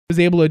was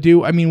able to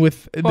do. I mean,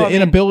 with the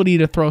inability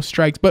to throw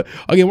strikes. But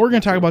again, we're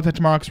going to talk about that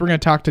tomorrow because we're going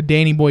to talk to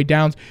Danny Boy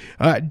Downs.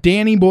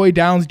 Danny Boy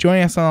Downs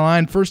joining us on the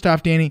line. First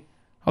off, Danny,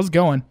 how's it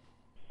going?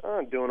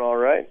 I'm doing all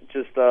right.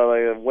 Just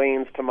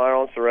weigh-ins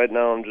tomorrow, so right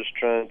now I'm just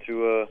trying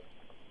to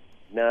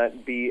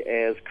not be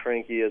as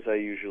cranky as I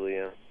usually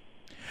am.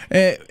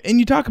 And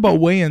you talk about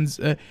weigh-ins.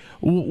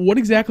 What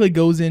exactly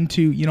goes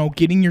into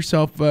getting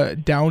yourself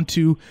down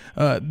to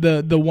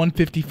the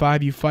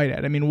 155 you fight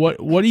at? I mean, what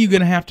are you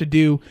going to have to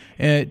do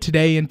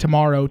today and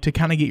tomorrow to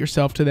kind of get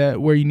yourself to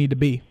that where you need to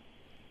be?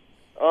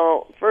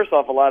 First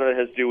off, a lot of it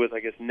has to do with, I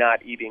guess,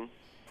 not eating.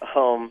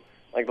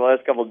 Like the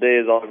last couple of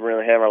days, all I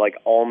really have are like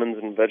almonds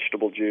and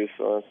vegetable juice,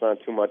 so it's not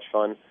too much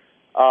fun.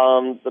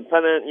 I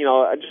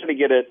try to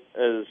get it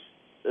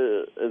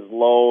as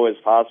low as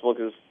possible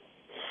because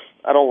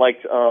I don't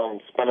like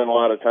spending a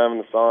lot of time in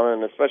the sauna,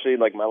 and especially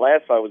like my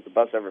last fight was the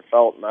best I ever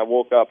felt, and I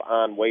woke up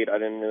on weight. I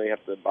didn't really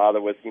have to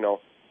bother with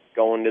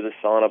going to the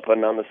sauna,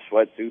 putting on the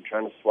sweatsuit,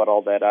 trying to sweat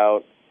all that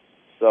out.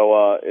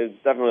 So it's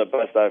definitely the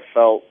best I've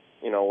felt,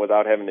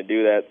 without having to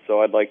do that.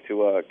 So I'd like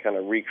to kind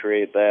of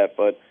recreate that,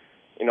 but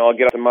I'll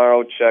get up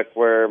tomorrow, check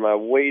where my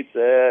weight's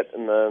at,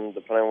 and then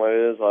depending on what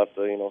it is, I'll have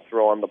to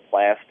throw on the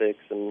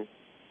plastics and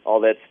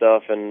all that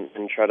stuff, and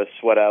try to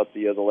sweat out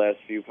the last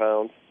few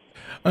pounds.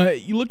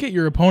 You look at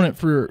your opponent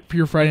for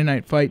your Friday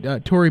night fight,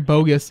 Tory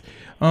Bogus.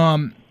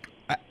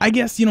 I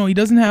guess he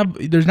doesn't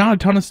have. There's not a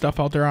ton of stuff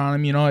out there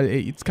on him.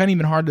 It's kind of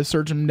even hard to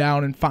search him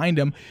down and find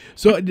him.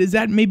 So does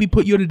that maybe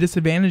put you at a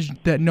disadvantage,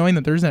 that knowing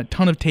that there isn't a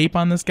ton of tape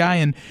on this guy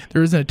and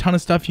there isn't a ton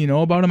of stuff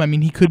about him? I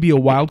mean, he could be a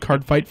wild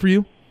card fight for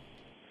you.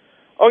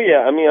 Oh yeah,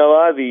 I mean, a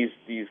lot of these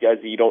guys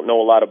that you don't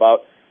know a lot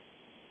about.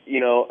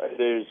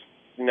 There's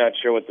not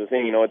sure what to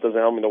think. It doesn't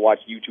help me to watch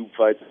YouTube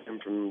fights of him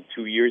from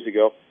 2 years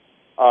ago.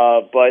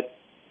 But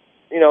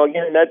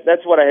again,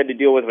 that's what I had to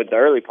deal with the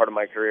early part of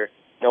my career.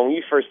 When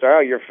you first start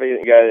out, you're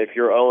facing guys, if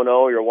you're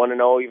 0-0, you're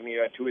 1-0, even if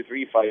you got 2 or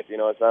 3 fights,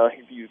 it's not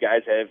like these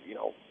guys have,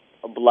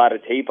 a lot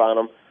of tape on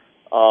them.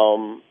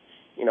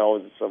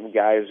 Some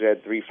guys who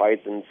had 3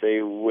 fights and say,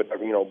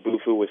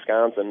 Bufu,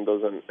 Wisconsin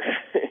doesn't,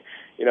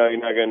 you're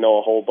not going to know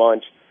a whole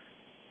bunch.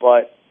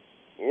 But,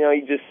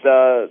 you just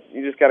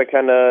got to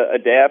kind of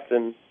adapt,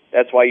 and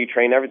that's why you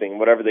train everything.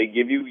 Whatever they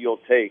give you,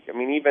 you'll take. I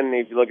mean, even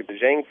if you look at the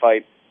Zhang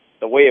fight,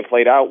 the way it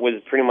played out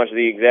was pretty much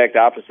the exact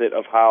opposite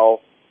of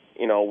how,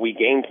 we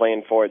game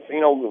planned for it.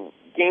 So,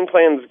 game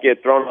plans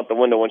get thrown out the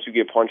window once you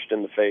get punched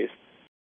in the face.